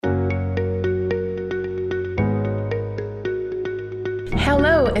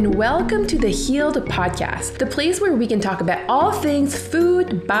Hello, and welcome to the Healed Podcast, the place where we can talk about all things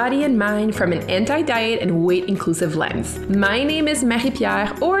food, body, and mind from an anti-diet and weight-inclusive lens. My name is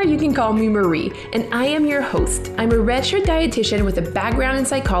Marie-Pierre, or you can call me Marie, and I am your host. I'm a registered dietitian with a background in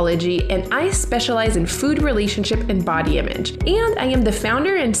psychology, and I specialize in food, relationship, and body image. And I am the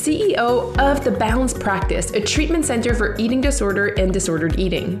founder and CEO of The Balance Practice, a treatment center for eating disorder and disordered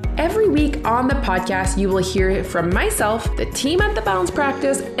eating. Every week on the podcast, you will hear from myself, the team at The Balance Practice,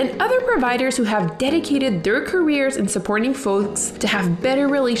 and other providers who have dedicated their careers in supporting folks to have better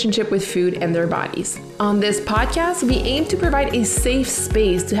relationship with food and their bodies. On this podcast, we aim to provide a safe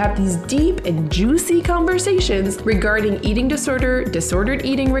space to have these deep and juicy conversations regarding eating disorder, disordered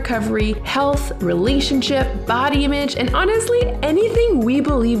eating recovery, health, relationship, body image, and honestly, anything we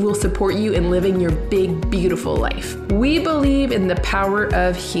believe will support you in living your big, beautiful life. We believe in the power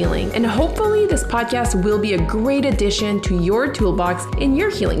of healing, and hopefully this podcast will be a great addition to your toolbox in your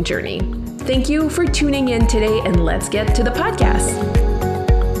healing journey. Thank you for tuning in today, and let's get to the podcast.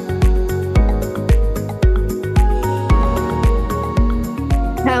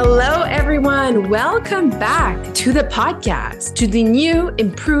 Hello, everyone. Welcome back to the podcast, to the new,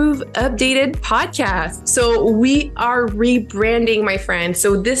 improved, updated podcast. So we are rebranding, my friends.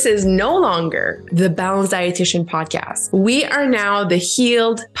 So this is no longer the Balanced Dietitian podcast. We are now the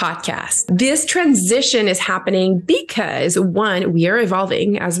Healed Podcast. This transition is happening because, one, we are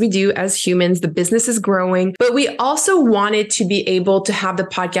evolving as we do as humans. The business is growing, but we also wanted to be able to have the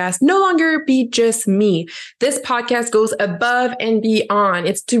podcast no longer be just me. This podcast goes above and beyond.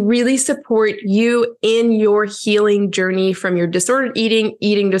 It's to really support you in your healing journey from your disordered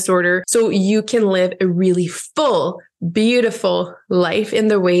eating disorder, so you can live a really full, beautiful life in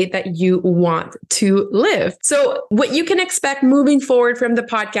the way that you want to live. So what you can expect moving forward from the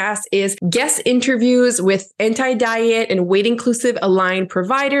podcast is guest interviews with anti-diet and weight-inclusive aligned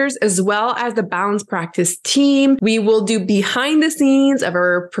providers, as well as the Balance Practice team. We will do behind the scenes of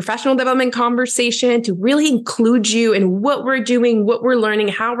our professional development conversation to really include you in what we're doing, what we're learning,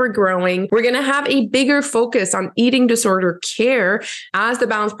 how we're growing. We're going to have a bigger focus on eating disorder care, as the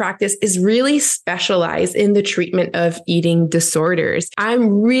Balance Practice is really specialized in the treatment of eating disorders.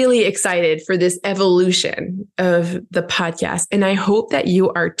 I'm really excited for this evolution of the podcast, and I hope that you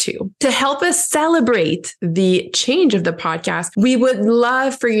are too. To help us celebrate the change of the podcast, we would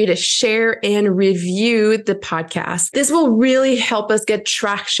love for you to share and review the podcast. This will really help us get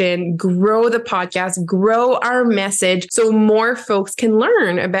traction, grow the podcast, grow our message, so more folks can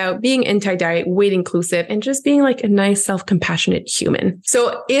learn about being anti-diet, weight inclusive, and just being like a nice, self-compassionate human.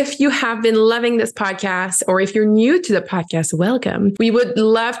 So if you have been loving this podcast, or if you're new to the podcast, welcome. We would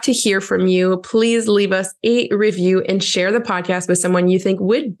love to hear from you. Please leave us a review and share the podcast with someone you think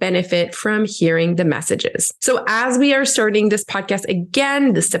would benefit from hearing the messages. So as we are starting this podcast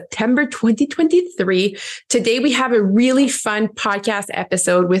again, this September 2023, today we have a really fun podcast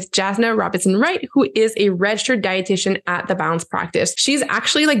episode with Jasna Robinson-Wright, who is a registered dietitian at The Balance Practice. She's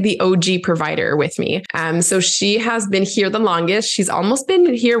actually like the OG provider with me. So she has been here the longest. She's almost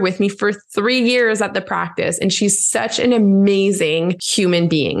been here with me for 3 years at the practice, and she's such an amazing human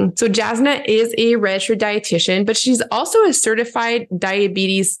being. So Jasna is a registered dietitian, but she's also a certified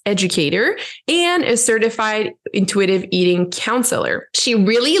diabetes educator and a certified intuitive eating counselor. She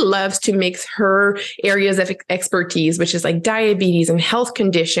really loves to mix her areas of expertise, which is like diabetes and health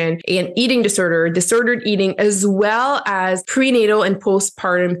condition and eating disorder, disordered eating, as well as prenatal and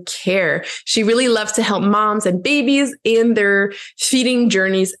postpartum care. She really loves to help moms and babies in their feeding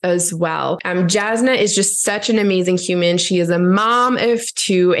journeys as well. Jasna is just such an amazing human. She is a mom of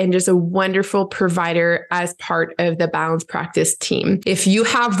 2 and just a wonderful provider as part of the Balance Practice team. If you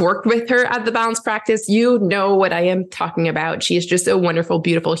have worked with her at the Balance Practice, you know what I am talking about. She is just a wonderful,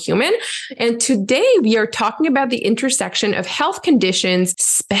 beautiful human. And today we are talking about the intersection of health conditions,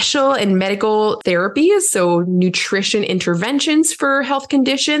 special and medical therapies, so nutrition interventions for health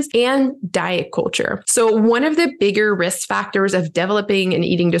conditions, and diet culture. So one of the bigger risk factors of developing an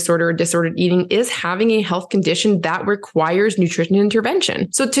eating disorder or disordered eating is having a health condition that requires nutrition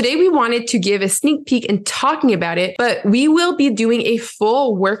intervention. So today we wanted to give a sneak peek and talking about it, but we will be doing a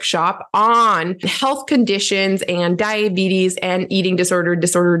full workshop on health conditions and diabetes and eating disorder,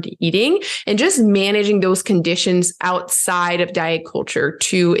 disordered eating, and just managing those conditions outside of diet culture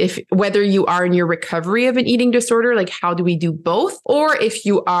to whether you are in your recovery of an eating disorder, like how do we do both? Or if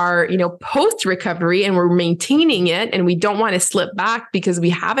you are, post recovery and we're maintaining it and we don't want to slip back because we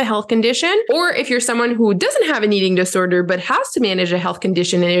have a health condition, or if you're someone who doesn't have an eating disorder, but has to manage a health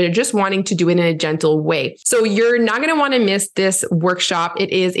condition and you're just wanting to do it in a gentle way. So you're not going to want to miss this workshop.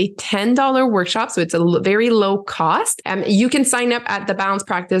 It is a $10 workshop. So it's a very low cost. You can sign up at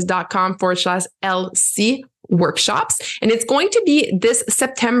thebalancepractice.com/LC workshops. And it's going to be this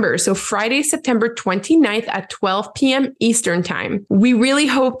September. So Friday, September 29th at 12 p.m. Eastern time. We really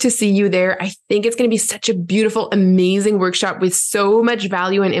hope to see you there. I think it's going to be such a beautiful, amazing workshop with so much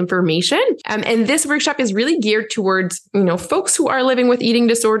value and information. And this workshop is really geared towards, folks who are living with eating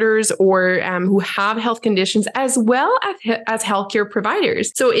disorders or who have health conditions, as well as healthcare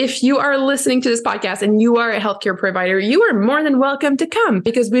providers. So if you are listening to this podcast and you are a healthcare provider, you are more than welcome to come,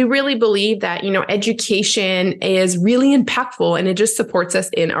 because we really believe that, education is really impactful and it just supports us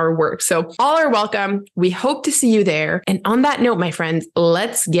in our work. So all are welcome. We hope to see you there. And on that note, my friends,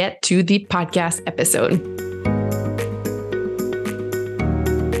 let's get to the podcast episode.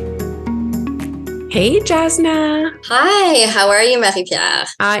 Hey, Jasna. Hi, how are you, Marie-Pierre?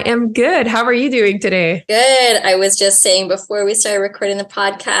 I am good. How are you doing today? Good. I was just saying before we started recording the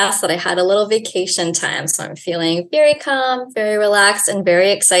podcast that I had a little vacation time. So I'm feeling very calm, very relaxed, and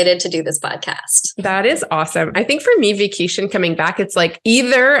very excited to do this podcast. That is awesome. I think for me, vacation coming back, it's like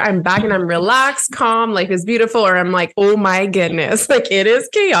either I'm back and I'm relaxed, calm, life is beautiful, or I'm like, oh my goodness, like it is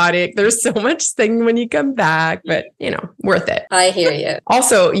chaotic. There's so much thing when you come back, but worth it. I hear you.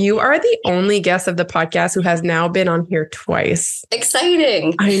 Also, you are the only guest of the podcast who has now been on here twice.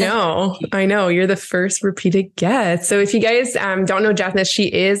 Exciting. I know. You're the first repeated guest. So if you guys don't know Jasna, she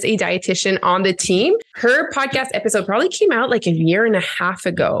is a dietitian on the team. Her podcast episode probably came out like a year and a half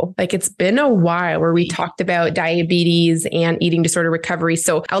ago. Like it's been a while where we talked about diabetes and eating disorder recovery.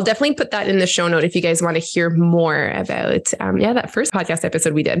 So I'll definitely put that in the show note if you guys want to hear more about that first podcast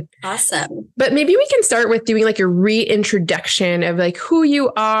episode we did. Awesome. But maybe we can start with doing like a reintroduction of like who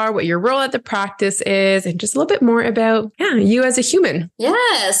you are, what your role at the practice is, and just a little bit more about you as a human.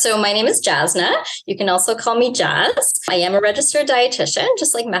 Yeah. So my name is Jasna. You can also call me Jazz. I am a registered dietitian,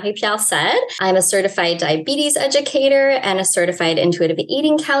 just like Marie-Pierre said. I'm a certified diabetes educator and a certified intuitive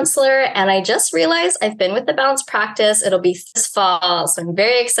eating counselor. And I just realized I've been with the Balance Practice. It'll be this fall. So I'm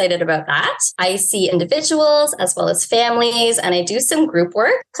very excited about that. I see individuals as well as families, and I do some group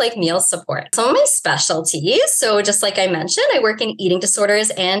work like meal support. Some of my specialties. So just like I mentioned, I work in eating disorders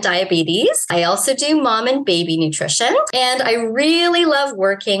and diabetes. I also do mom and baby nutrition. And I really love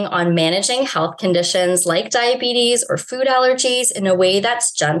working on managing health conditions like diabetes or food allergies in a way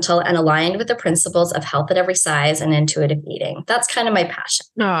that's gentle and aligned with the principles of health at every size and intuitive eating. That's kind of my passion.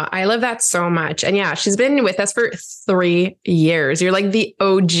 Oh, I love that so much. And yeah, she's been with us for 3 years. You're like the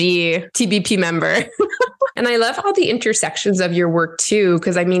OG TBP member. And I love all the intersections of your work too,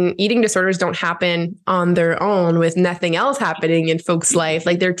 because eating disorders don't happen on their own with nothing else happening in folks' life.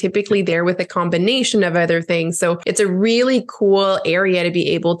 Like they're typically there with a combination of other things. So it's a really cool area to be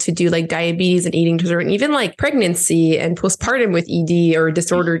able to do like diabetes and eating disorder, and even like pregnancy and postpartum with ED or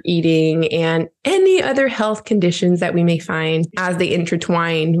disordered eating and any other health conditions that we may find as they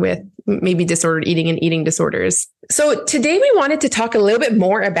intertwine with maybe disordered eating and eating disorders. So today we wanted to talk a little bit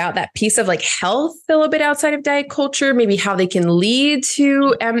more about that piece of like health, a little bit outside of diet culture, maybe how they can lead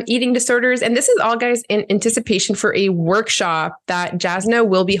to eating disorders. And this is all, guys, in anticipation for a workshop that Jasna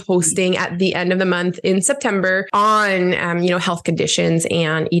will be hosting at the end of the month in September on, health conditions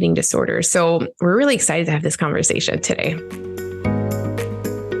and eating disorders. So we're really excited to have this conversation today.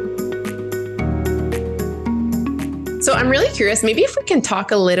 So I'm really curious, maybe if we can talk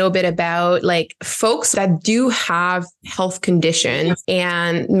a little bit about like folks that do have health conditions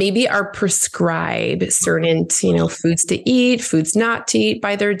and maybe are prescribed certain, foods to eat, foods not to eat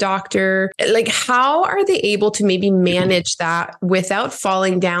by their doctor. Like, how are they able to maybe manage that without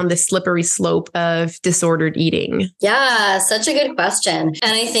falling down the slippery slope of disordered eating? Yeah, such a good question.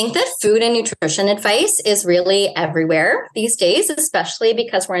 And I think that food and nutrition advice is really everywhere these days, especially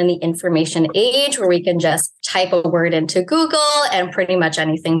because we're in the information age where we can just type a word into Google and pretty much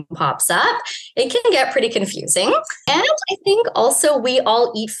anything pops up. It can get pretty confusing. And I think also we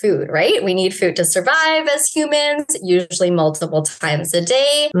all eat food, right? We need food to survive as humans, usually multiple times a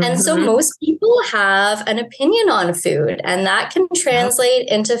day. Mm-hmm. And so most people have an opinion on food, and that can translate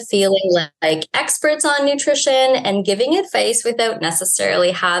into feeling like experts on nutrition and giving advice without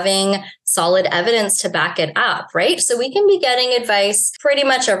necessarily having solid evidence to back it up, right? So we can be getting advice pretty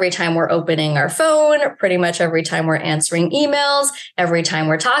much every time we're opening our phone, pretty much every time we're answering emails, every time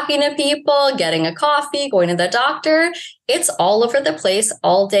we're talking to people, getting a coffee, going to the doctor. It's all over the place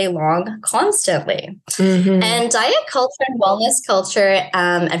all day long, constantly. Mm-hmm. And diet culture and wellness culture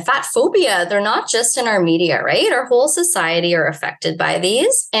and fat phobia, they're not just in our media, right? Our whole society are affected by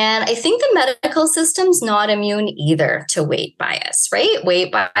these. And I think the medical system's not immune either to weight bias, right?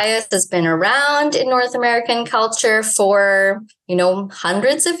 Weight bias has been around in North American culture for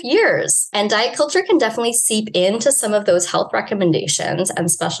hundreds of years. And diet culture can definitely seep into some of those health recommendations and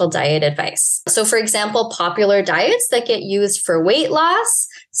special diet advice. So for example, popular diets that get used for weight loss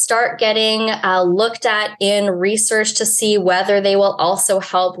start getting looked at in research to see whether they will also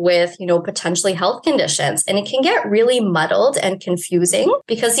help with, potentially health conditions. And it can get really muddled and confusing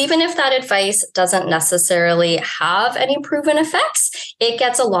because even if that advice doesn't necessarily have any proven effects, it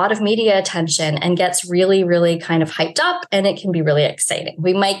gets a lot of media attention and gets really, really kind of hyped up, and it can be really exciting.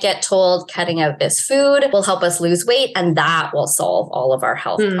 We might get told cutting out this food will help us lose weight, and that will solve all of our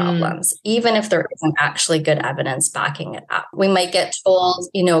health problems, even if there isn't actually good evidence backing it up. We might get told,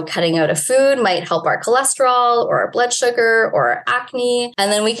 cutting out a food might help our cholesterol or our blood sugar or our acne.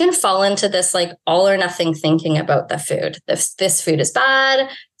 And then we can fall into this like all or nothing thinking about the food. This food is bad.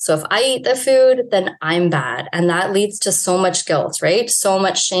 So if I eat the food, then I'm bad. And that leads to so much guilt, right? So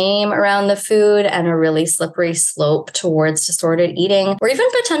much shame around the food and a really slippery slope towards disordered eating, or even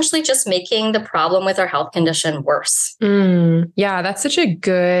potentially just making the problem with our health condition worse. Yeah, that's such a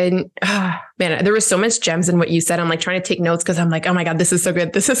good, man, there was so much gems in what you said. I'm like trying to take notes because I'm like, oh my God, this is so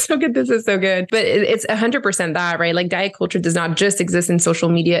good. This is so good. This is so good. But it's 100% that, right? Like diet culture does not just exist in social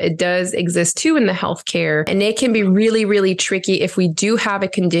media. It does exist too in the healthcare. And it can be really, really tricky if we do have a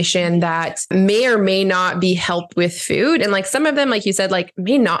condition that may or may not be helped with food. And like some of them, like you said, like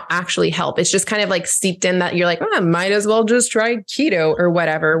may not actually help. It's just kind of like seeped in that you're like, I might as well just try keto or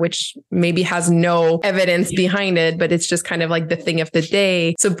whatever, which maybe has no evidence behind it, but it's just kind of like the thing of the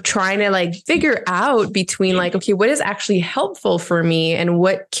day. So trying to like figure out between like, okay, what is actually helpful for me and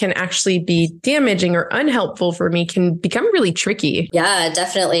what can actually be damaging or unhelpful for me can become really tricky. Yeah,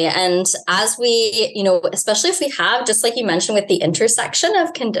 definitely. And as we, especially if we have, just like you mentioned with the intersection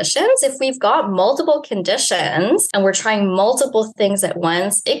of conditions, if we've got multiple conditions and we're trying multiple things at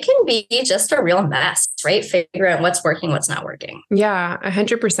once, it can be just a real mess, right? Figure out what's working, what's not working. Yeah,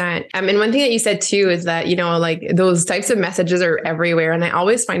 100%. And one thing that you said too is that, like those types of messages are everywhere. And I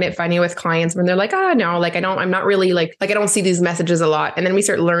always find it funny with clients when they're like, no, like I'm not really like I don't see these messages a lot. And then we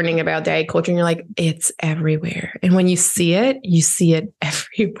start learning about diet culture and you're like, it's everywhere. And when you see it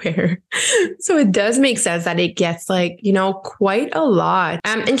everywhere. So it does make sense that it gets like, quite a lot.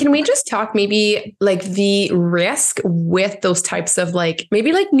 And can we just talk maybe like the risk with those types of like,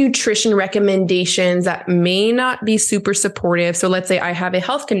 maybe like nutrition recommendations that may not be super supportive. So let's say I have a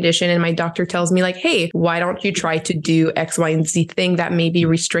health condition and my doctor tells me like, hey, why don't you try to do X, Y, and Z thing that may be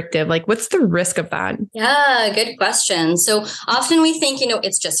restrictive? Like what's the risk of that? Yeah, good question. So often we think,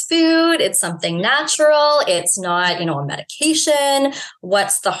 it's just food. It's something natural. It's not, a medication.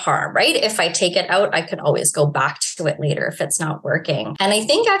 What's the harm, right? If I take it out, I could always go back to it later if it's not working. And I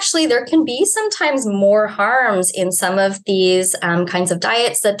think actually there can be sometimes more harms in some of these kinds of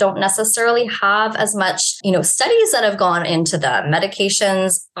diets that don't necessarily have as much, studies that have gone into them.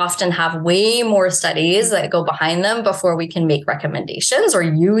 Medications often have way more studies that go behind them before we can make recommendations or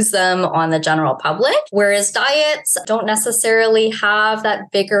use them on the general public. Whereas diets don't necessarily have that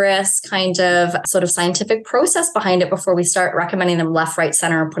vigorous kind of sort of scientific process behind it before we start recommending them left, right,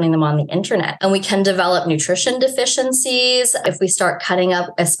 center, and putting them on the internet. And we can develop nutrition deficiencies if we start cutting up,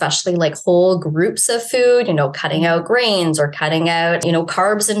 especially like whole groups of food, cutting out grains or cutting out,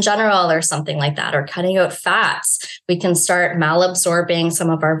 carbs in general or something like that, or cutting out fats. We can start malabsorbing some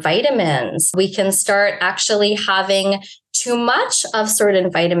of our vitamins. We can start actually having too much of certain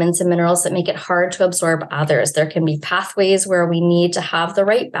vitamins and minerals that make it hard to absorb others. There can be pathways where we need to have the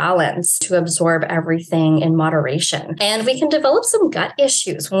right balance to absorb everything in moderation. And we can develop some gut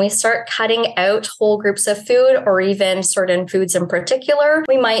issues when we start cutting out whole groups of food or even certain foods in particular.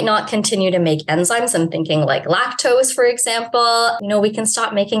 We might not continue to make enzymes. I'm thinking like lactose, for example. We can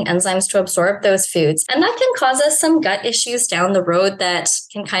stop making enzymes to absorb those foods. And that can cause us some gut issues down the road that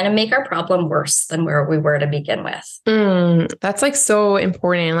can kind of make our problem worse than where we were to begin with. That's like so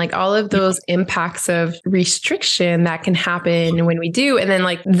important. Like all of those impacts of restriction that can happen when we do. And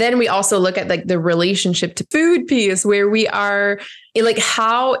then we also look at like the relationship to food piece where we are like,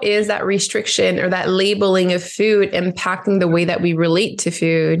 how is that restriction or that labeling of food impacting the way that we relate to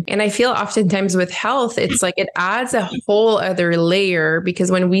food? And I feel oftentimes with health, it's like it adds a whole other layer,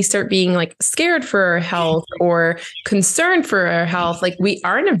 because when we start being like scared for our health or concerned for our health, like we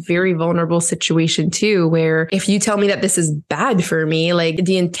are in a very vulnerable situation too, where if you tell me that this is bad for me, like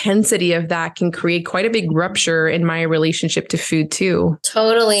the intensity of that can create quite a big rupture in my relationship to food too.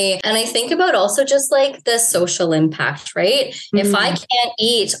 Totally. And I think about also just like the social impact, right? If I can't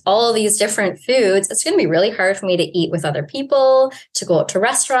eat all these different foods, it's going to be really hard for me to eat with other people, to go out to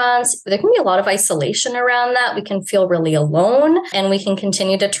restaurants. There can be a lot of isolation around that. We can feel really alone, and we can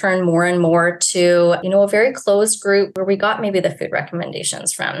continue to turn more and more to, a very closed group where we got maybe the food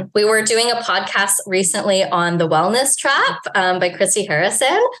recommendations from. We were doing a podcast recently on The Wellness Trap by Chrissy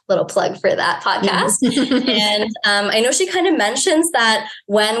Harrison. Little plug for that podcast. And I know she kind of mentions that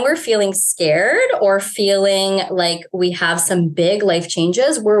when we're feeling scared or feeling like we have some big life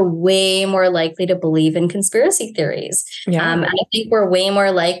changes, we're way more likely to believe in conspiracy theories. And I think we're way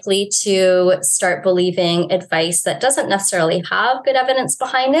more likely to start believing advice that doesn't necessarily have good evidence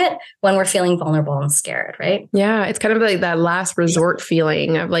behind it when we're feeling vulnerable and scared, right? Yeah, it's kind of like that last resort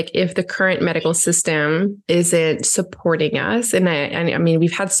feeling of like, if the current medical system isn't supporting us. And I mean,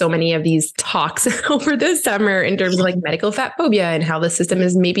 we've had so many of these talks over the summer in terms of like medical fat phobia and how the system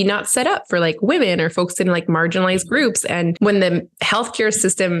is maybe not set up for like women or folks in like marginalized groups. And when the healthcare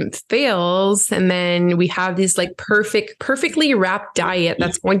system fails, and then we have this like perfectly wrapped diet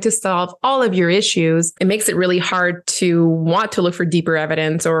that's going to solve all of your issues, it makes it really hard to want to look for deeper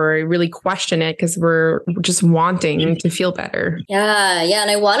evidence or really question it, because we're just wanting to feel better. Yeah.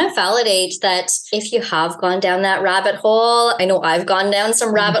 And I want to validate that if you have gone down that rabbit hole, I know I've gone down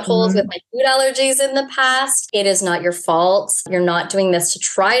some rabbit holes with my food allergies in the past. It is not your fault. You're not doing this to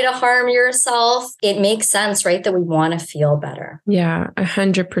try to harm yourself. It makes sense, right? That we want to feel better. Yeah,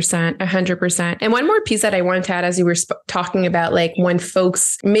 100%. And one more piece that I wanted to add, as you were talking about, like when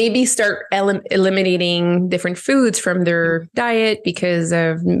folks maybe start eliminating different foods from their diet because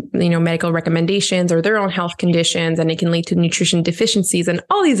of, medical recommendations or their own health conditions, and it can lead to nutrition deficiencies and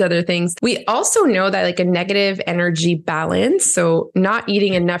all these other things. We also know that like a negative energy balance, so not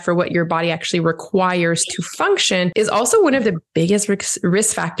eating enough for what your body actually requires to function, is also one of the biggest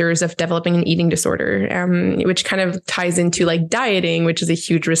risk factors of developing an eating disorder, which kind of ties into like dieting, which is a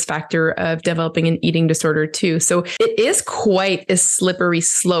huge risk factor of developing an eating disorder too. So it is quite a slippery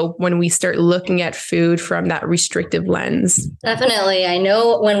slope when we start looking at food from that restrictive lens. Definitely. I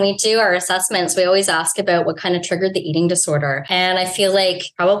know when we do our assessments, we always ask about what kind of triggered the eating disorder. And I feel like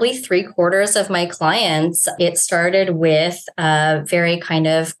probably 3/4 of my clients, it started with a very kind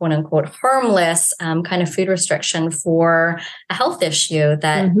of quote unquote harmless kind of food restriction for a health issue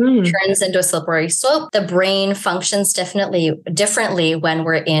that turns into a slippery slope. The brain functions differently when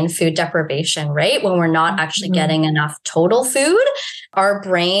we're in food deprivation, right? When we're not actually getting enough total food, our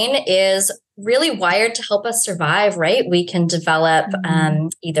brain is really wired to help us survive, right? We can develop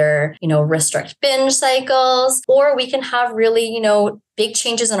either, restrict binge cycles, or we can have really, big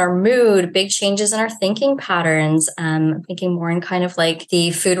changes in our mood, big changes in our thinking patterns, thinking more in kind of like the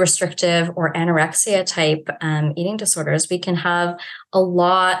food restrictive or anorexia type eating disorders. We can have a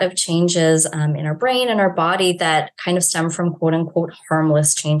lot of changes in our brain and our body that kind of stem from quote unquote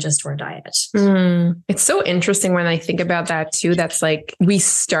harmless changes to our diet. It's so interesting when I think about that too. That's like, we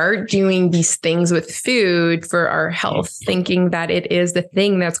start doing these things with food for our health, thinking that it is the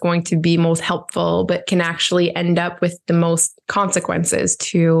thing that's going to be most helpful, but can actually end up with the most consequences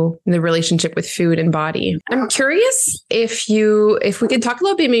to the relationship with food and body. I'm curious if we could talk a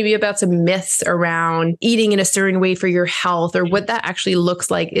little bit maybe about some myths around eating in a certain way for your health, or what that actually looks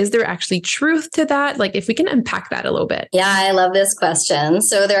like. Is there actually truth to that? Like if we can unpack that a little bit. Yeah, I love this question.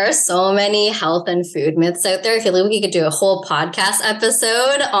 So there are so many health and food myths out there. I feel like we could do a whole podcast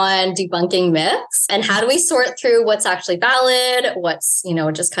episode on debunking myths and how do we sort through what's actually valid, what's,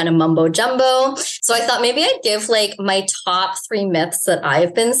 just kind of mumbo jumbo. So I thought maybe I'd give like my top 3 myths that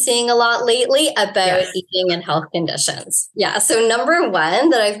I've been seeing a lot lately about eating and health conditions. Yeah. So number 1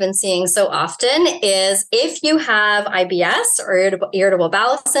 that I've been seeing so often is if you have IBS or irritable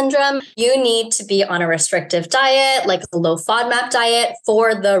bowel syndrome, you need to be on a restrictive diet, like a low FODMAP diet,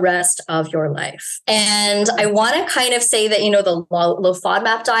 for the rest of your life. And I want to kind of say that, the low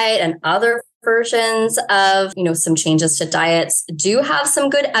FODMAP diet and other versions of, some changes to diets do have some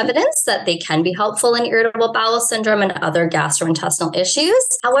good evidence that they can be helpful in irritable bowel syndrome and other gastrointestinal issues.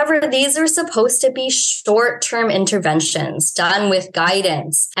 However, these are supposed to be short-term interventions done with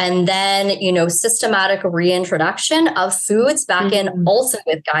guidance and then, systematic reintroduction of foods back in also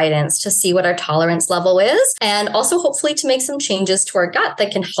with guidance to see what our tolerance level is, and also hopefully to make some changes to our gut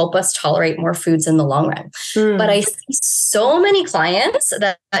that can help us tolerate more foods in the long run. But I see so many clients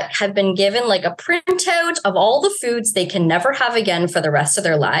that have been given like a printout of all the foods they can never have again for the rest of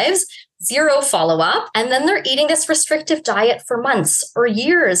their lives, zero follow-up. And then they're eating this restrictive diet for months or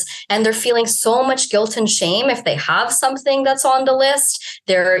years. And they're feeling so much guilt and shame if they have something that's on the list.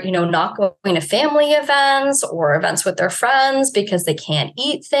 They're, not going to family events or events with their friends because they can't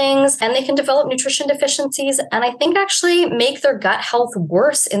eat things, and they can develop nutrition deficiencies. And I think actually make their gut health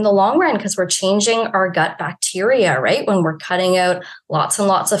worse in the long run because we're changing our gut bacteria, right? When we're cutting out lots and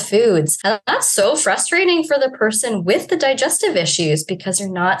lots of foods. And that's so frustrating for the person with the digestive issues because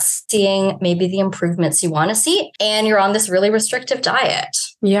you're not seeing maybe the improvements you want to see, and you're on this really restrictive diet.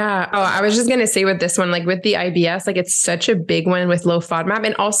 Yeah. Oh, I was just going to say with this one, like with the IBS, like it's such a big one with low FODMAP.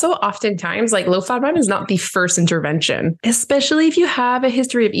 And also oftentimes like low FODMAP is not the first intervention, especially if you have a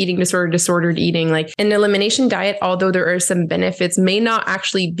history of eating disorder, disordered eating. Like an elimination diet, although there are some benefits, may not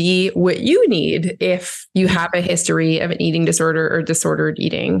actually be what you need if you have a history of an eating disorder or disordered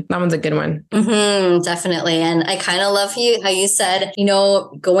eating. That one's a good one. Definitely. And I kind of love how you said,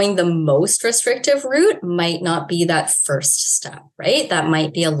 going the most restrictive route might not be that first step, right? That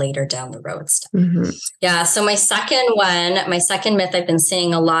might be a later down the road step. Yeah. So my second myth I've been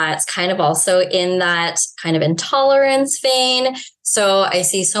seeing a lot, it's kind of also in that kind of intolerance vein. So I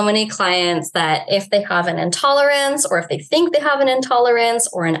see so many clients that if they have an intolerance, or if they think they have an intolerance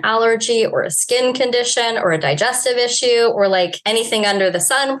or an allergy or a skin condition or a digestive issue or like anything under the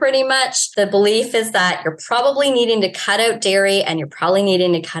sun, pretty much, the belief is that you're probably needing to cut out dairy and you're probably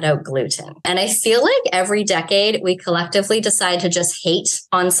needing to cut out gluten. And I feel like every decade we collectively decide to just hate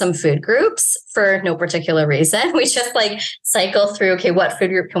on some food groups for no particular reason. We just like cycle through, okay, what food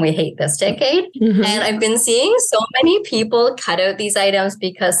group can we hate this decade? And I've been seeing so many people cut out these items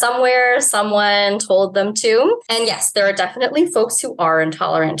because somewhere someone told them to. And yes, there are definitely folks who are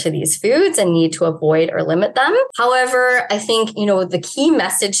intolerant to these foods and need to avoid or limit them. However, I think, the key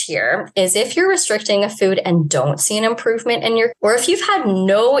message here is if you're restricting a food and don't see an improvement or if you've had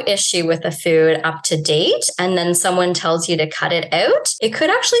no issue with a food up to date, and then someone tells you to cut it out, it could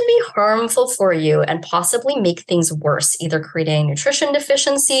actually be harmful for you and possibly make things worse, either creating nutrition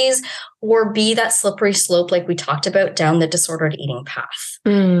deficiencies or be that slippery slope like we talked about down the disordered eating path.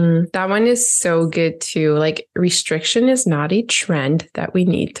 That one is so good too. Like restriction is not a trend that we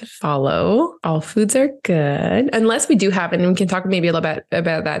need to follow. All foods are good unless we do have, and we can talk maybe a little bit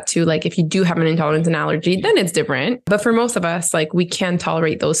about that too. Like if you do have an intolerance and allergy, then it's different. But for most of us, like we can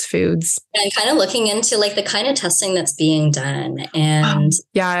tolerate those foods. And kind of looking into like the kind of testing that's being done. And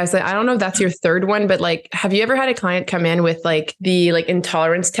I don't know if that's your third one, but like, have you ever had a client come in with like the like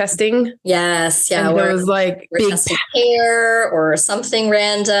intolerance testing? Yes. Yeah. And we're big testing hair or something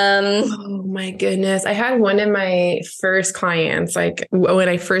random. Oh my goodness. I had one of my first clients, like when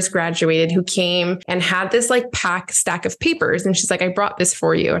I first graduated, who came and had this like stack of papers. And she's like, I brought this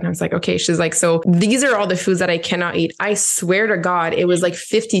for you. And I was like, okay. She's like, so these are all the foods that I cannot eat. I swear to God, it was like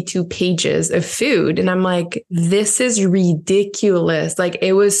 52 pages of food. And I'm like, this is ridiculous. Like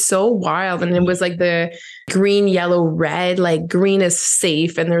it was so wild. And it was like the green, yellow, red, like green is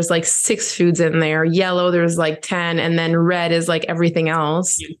safe. And there's like 6 foods in there. Yellow, there's like 10. And then red is like everything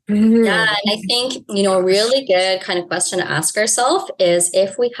else. Yeah. And I think, a really good kind of question to ask ourselves is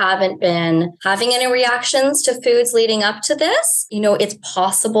if we haven't been having any reactions to foods leading up to this, it's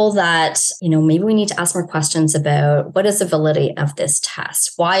possible that, maybe we need to ask more questions about what is the validity of this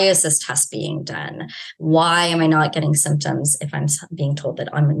test? Why is this test being done? Why am I not getting symptoms if I'm being told that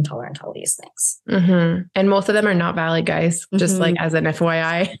I'm intolerant to all these things? And most of them are not valid, guys, just like as an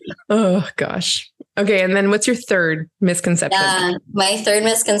FYI. Oh, gosh. Okay. And then what's your third misconception? Yeah, my third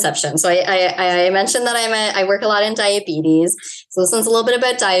misconception. So I mentioned that I work a lot in diabetes. So this one's a little bit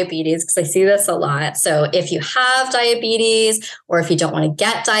about diabetes because I see this a lot. So if you have diabetes or if you don't want to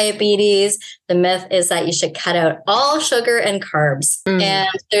get diabetes, the myth is that you should cut out all sugar and carbs. And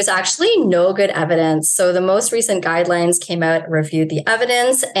there's actually no good evidence. So the most recent guidelines came out, reviewed the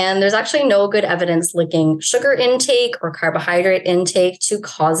evidence, and there's actually no good evidence linking sugar intake or carbohydrate intake to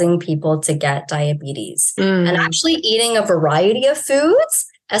causing people to get diabetes. And actually eating a variety of foods,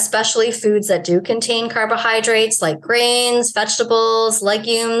 especially foods that do contain carbohydrates like grains, vegetables,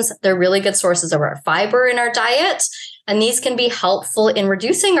 legumes, they're really good sources of our fiber in our diet. And these can be helpful in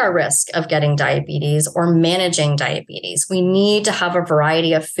reducing our risk of getting diabetes or managing diabetes. We need to have a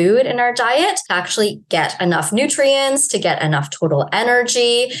variety of food in our diet to actually get enough nutrients, to get enough total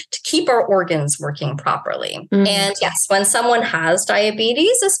energy, to keep our organs working properly. And yes, when someone has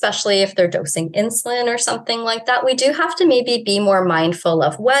diabetes, especially if they're dosing insulin or something like that, we do have to maybe be more mindful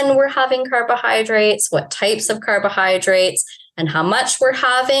of when we're having carbohydrates, what types of carbohydrates, and how much we're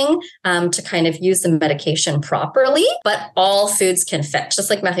having to kind of use the medication properly. But all foods can fit. Just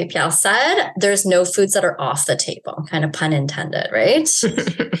like Marie-Pierre said, there's no foods that are off the table, kind of pun intended, right?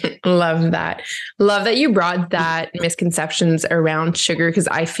 Love that. Love that you brought that misconceptions around sugar, because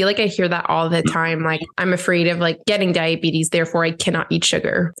I feel like I hear that all the time. Like, I'm afraid of like getting diabetes, therefore I cannot eat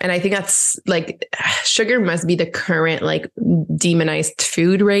sugar. And I think that's like, sugar must be the current like demonized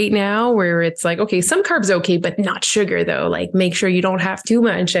food right now, where it's like, okay, some carbs okay, but not sugar though. Like, make sure you don't have too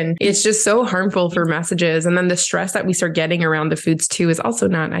much. And it's just so harmful for messages. And then the stress that we start getting around the foods too is also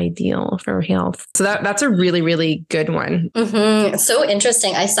not ideal for health. So that's a really, really good one. So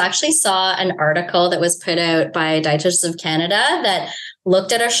interesting. I actually saw an article that was put out by Dietitians of Canada that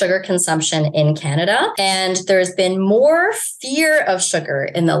looked at our sugar consumption in Canada. And there's been more fear of sugar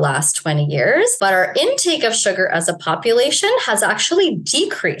in the last 20 years, but our intake of sugar as a population has actually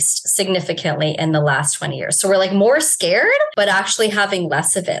decreased significantly in the last 20 years. So we're like more scared, but actually having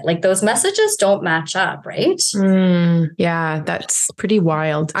less of it. Like, those messages don't match up, right? Yeah, that's pretty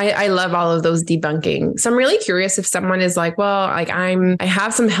wild. I love all of those debunking. So I'm really curious if someone is like, well, like I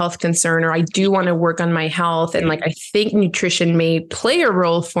have some health concern, or I do want to work on my health. And like, I think nutrition may play a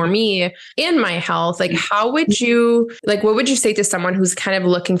role for me in my health. Like, what would you say to someone who's kind of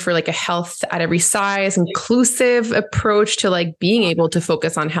looking for like a health at every size, inclusive approach to like being able to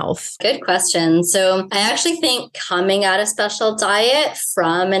focus on health? Good question. So I actually think coming at a special diet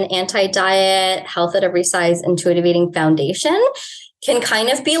from an anti-diet, health at every size, intuitive eating foundation can kind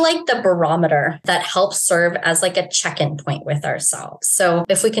of be like the barometer that helps serve as like a check-in point with ourselves. So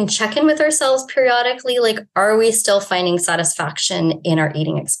if we can check in with ourselves periodically, like, are we still finding satisfaction in our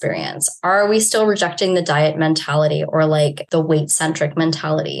eating experience? Are we still rejecting the diet mentality or like the weight-centric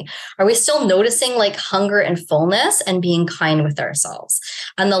mentality? Are we still noticing like hunger and fullness and being kind with ourselves?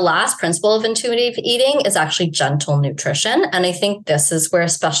 And the last principle of intuitive eating is actually gentle nutrition. And I think this is where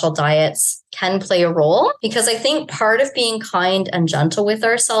special diets can play a role, because I think part of being kind and gentle with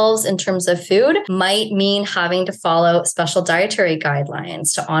ourselves in terms of food might mean having to follow special dietary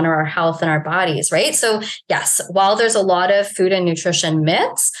guidelines to honor our health and our bodies, right? So yes, while there's a lot of food and nutrition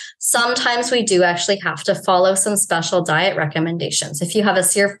myths, sometimes we do actually have to follow some special diet recommendations. If you have a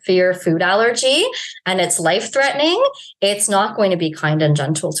severe food allergy and it's life-threatening, it's not going to be kind and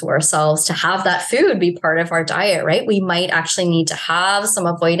gentle to ourselves to have that food be part of our diet, right? We might actually need to have some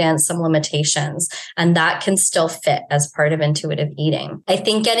avoidance, some limitations, and that can still fit as part of intuitive eating. I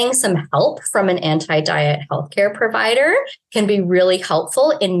think getting some help from an anti-diet healthcare provider can be really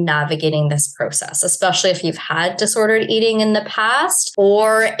helpful in navigating this process, especially if you've had disordered eating in the past,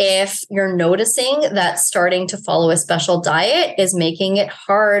 or if you're noticing that starting to follow a special diet is making it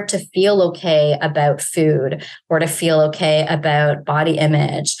hard to feel okay about food, or to feel okay about body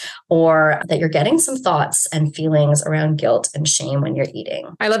image, or that you're getting some thoughts and feelings around guilt and shame when you're eating.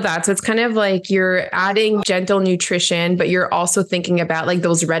 I love that. So it's kind of like you're adding gentle nutrition, but you're also thinking about like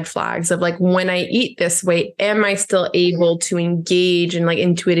those red flags of like, when I eat this way, am I still able to engage in like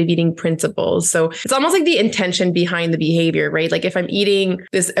intuitive eating principles? So it's almost like the intention behind the behavior, right? Like, if I'm eating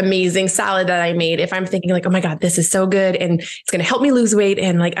this amazing salad that I made, if I'm thinking like, oh my God, this is so good and it's going to help me lose weight,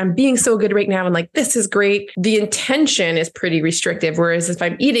 and like, I'm being so good right now, and like, this is great. The intention is pretty restrictive. Whereas if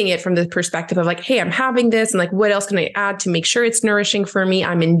I'm eating it from the perspective of like, hey, I'm having this, and like, what else can I add to make sure it's nourishing for me?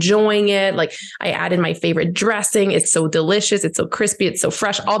 I'm enjoying it. Like, I added my favorite dressing. It's so delicious. It's so crispy. It's so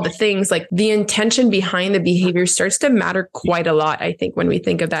fresh. All the things, like the intention behind the behavior starts to matter quite a lot, I think, when we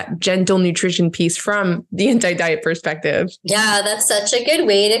think of that gentle nutrition piece from the anti-diet perspective. Yeah, that's such a good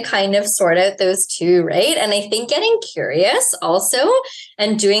way to kind of sort out those two, right? And I think getting curious also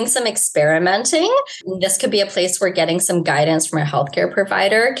and doing some experimenting, this could be a place where getting some guidance from a healthcare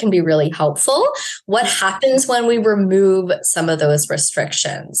provider can be really helpful. What happens when we remove some of those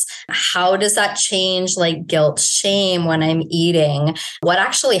restrictions? How does that change like guilt, shame when I'm eating? What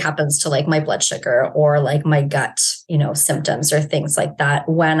actually happens to like my blood sugar or like my gut, symptoms or things like that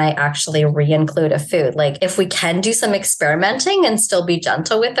when I actually re-include a food? Like, if we can do some experimenting and still be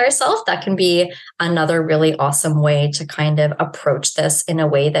gentle with ourselves, that can be another really awesome way to kind of approach this in a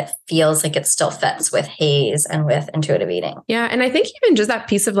way that feels like it still fits with HAES and with intuitive eating. Yeah. And I think even just that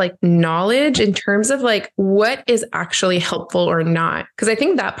piece of like knowledge in terms of like what is actually helpful or not, because I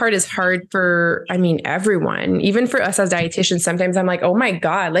think that part is hard hard for, everyone, even for us as dietitians. Sometimes I'm like, oh my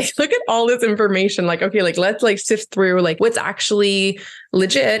God, like, look at all this information. Like, okay, like, let's like sift through like what's actually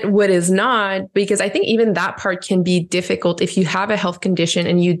legit, what is not, because I think even that part can be difficult if you have a health condition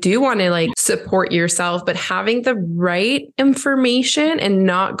and you do want to like support yourself, but having the right information and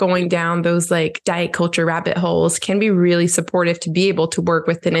not going down those like diet culture rabbit holes can be really supportive to be able to work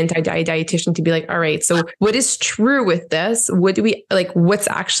with an anti-diet dietitian to be like, all right, so what is true with this? What do we like? What's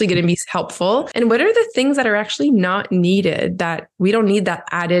actually going to be helpful? And what are the things that are actually not needed, that we don't need that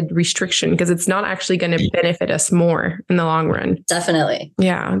added restriction because it's not actually going to benefit us more in the long run? Definitely.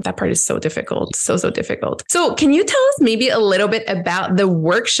 Yeah, that part is so difficult. So difficult. So can you tell us maybe a little bit about the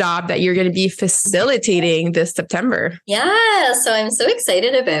workshop that you're going to be facilitating this September? Yeah, so I'm so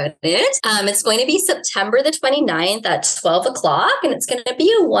excited about it. It's going to be September the 29th at 12 o'clock, and it's going to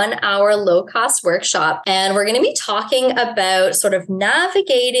be a 1-hour low-cost workshop. And we're going to be talking about sort of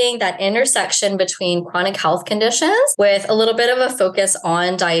navigating that intersection between chronic health conditions with a little bit of a focus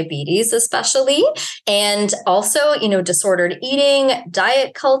on diabetes, especially, and also, disordered eating,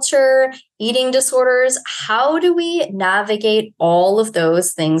 diet culture, eating disorders. How do we navigate all of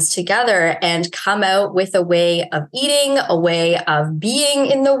those things together and come out with a way of eating, a way of being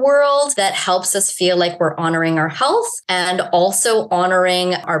in the world that helps us feel like we're honoring our health and also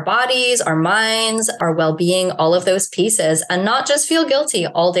honoring our bodies, our minds, our well-being, all of those pieces, and not just feel guilty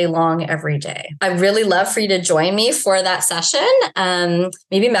all day long every day. I'd really love for you to join me for that session.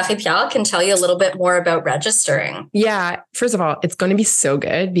 Maybe Marie-Pierre can tell you a little bit more about registering. Yeah. First of all, it's going to be so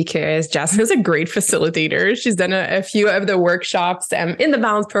good because Jasna is a great facilitator. She's done a few of the workshops in the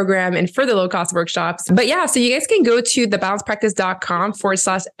Balance program and for the low cost workshops. But yeah, so you guys can go to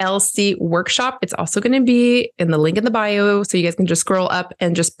thebalancepractice.com/LC workshop. It's also going to be in the link in the bio. So you guys can just scroll up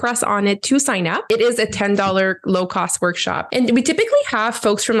and just press on it to sign up. It is a $10 low cost workshop. And we typically have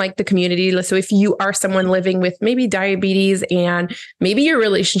folks from like the community. So if you are someone living with maybe diabetes and maybe your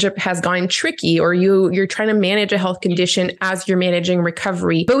relationship has gone tricky, or you're trying to manage a health condition as you're managing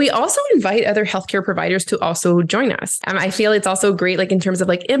recovery, but we also invite other healthcare providers to also join us. I feel it's also great, like in terms of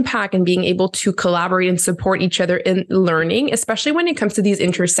like impact and being able to collaborate and support each other in learning, especially when it comes to these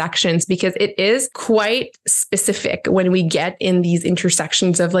intersections, because it is quite specific when we get in these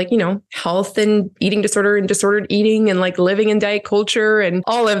intersections of like, health and eating disorder and disordered eating and like living in diet culture and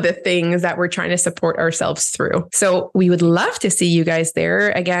all of the things that we're trying to support ourselves through. So we would love to see you guys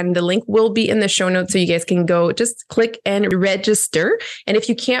there. Again, the link will be in the show notes so you guys can go just click and register. And if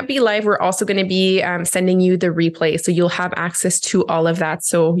you can't be live, we're also going to be sending you the replay. So you'll have access to all of that.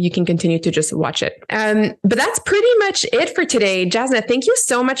 So you can continue to just watch it. But that's pretty much it for today. Jasna, thank you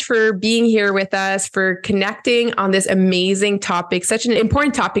so much for being here with us, for connecting on this amazing topic, such an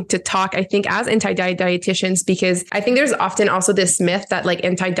important topic to talk, I think, as anti-diet dietitians, because I think there's often also this myth that like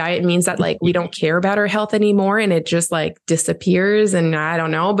anti-diet means that like we don't care about our health anymore and it just like disappears. And I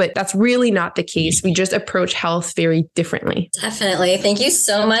don't know, but that's really not the case. We just approach health very differently. Definitely. Thank you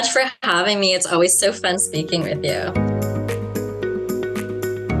so much for having me. It's always so fun speaking with you.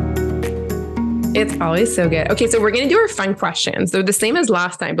 It's always so good. Okay, so we're going to do our fun questions. They're the same as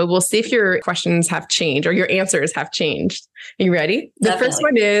last time, but we'll see if your questions have changed or your answers have changed. Are you ready? The Definitely. First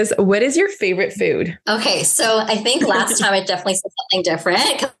one is, what is your favorite food? Okay, so I think last time I definitely said something different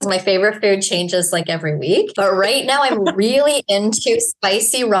because my favorite food changes like every week. But right now I'm really into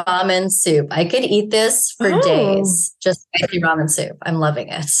spicy ramen soup. I could eat this for days. Just spicy ramen soup. I'm loving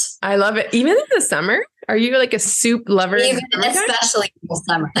it. I love it. Even in the summer? Are you like a soup lover? Even especially in the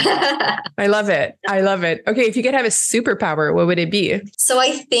summer. I love it. I love it. Okay, if you could have a superpower, what would it be? So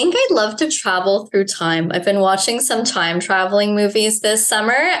I think I'd love to travel through time. I've been watching some time traveling movies this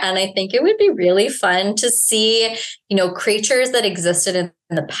summer, and I think it would be really fun to see, creatures that existed in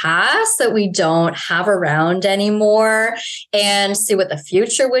the past that we don't have around anymore and see what the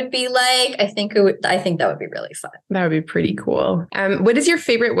future would be like. I think that would be really fun. That would be pretty cool. What is your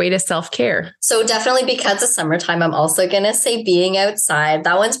favorite way to self-care? So definitely because it's summertime, I'm also going to say being outside.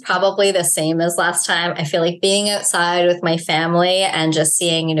 That one's probably the same as last time. I feel like being outside with my family and just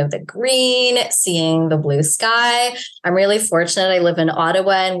seeing, the green, seeing the blue sky. I'm really fortunate. I live in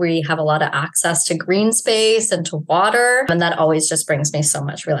Ottawa and we have a lot of access to green space and to water. And that always just brings me so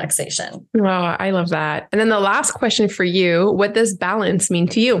much relaxation. Wow, I love that. And then the last question for you, what does balance mean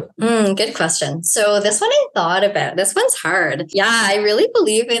to you? Good question. So this one I thought about. This one's hard. Yeah, I really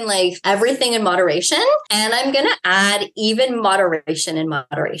believe in like everything in moderation. And I'm going to add even moderation in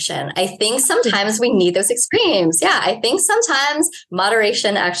moderation. I think sometimes we need those extremes. Yeah, I think sometimes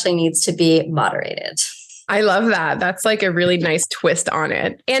moderation actually needs to be moderated. I love that. That's like a really nice twist on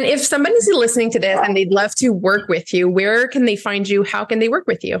it. And if somebody's listening to this and they'd love to work with you, where can they find you? How can they work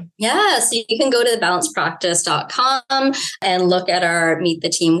with you? Yeah, so you can go to thebalancepractice.com and look at our Meet the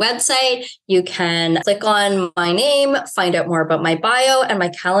Team website. You can click on my name, find out more about my bio, and my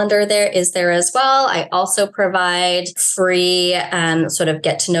calendar there is there as well. I also provide free sort of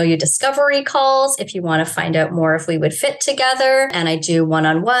get to know you discovery calls if you want to find out more if we would fit together. And I do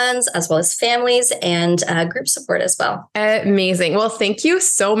one-on-ones as well as families and group support as well. Amazing. Well, thank you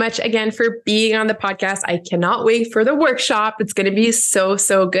so much again for being on the podcast. I cannot wait for the workshop. It's going to be so,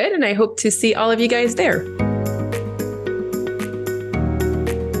 so good. And I hope to see all of you guys there.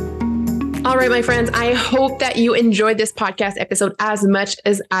 All right, my friends, I hope that you enjoyed this podcast episode as much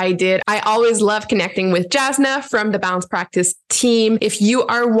as I did. I always love connecting with Jasna from the Balance Practice team. If you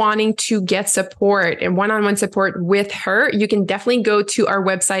are wanting to get support and one-on-one support with her, you can definitely go to our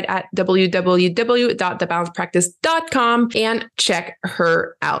website at www.thebalancepractice.com and check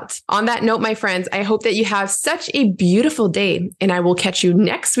her out. On that note, my friends, I hope that you have such a beautiful day, and I will catch you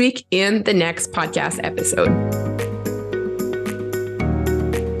next week in the next podcast episode.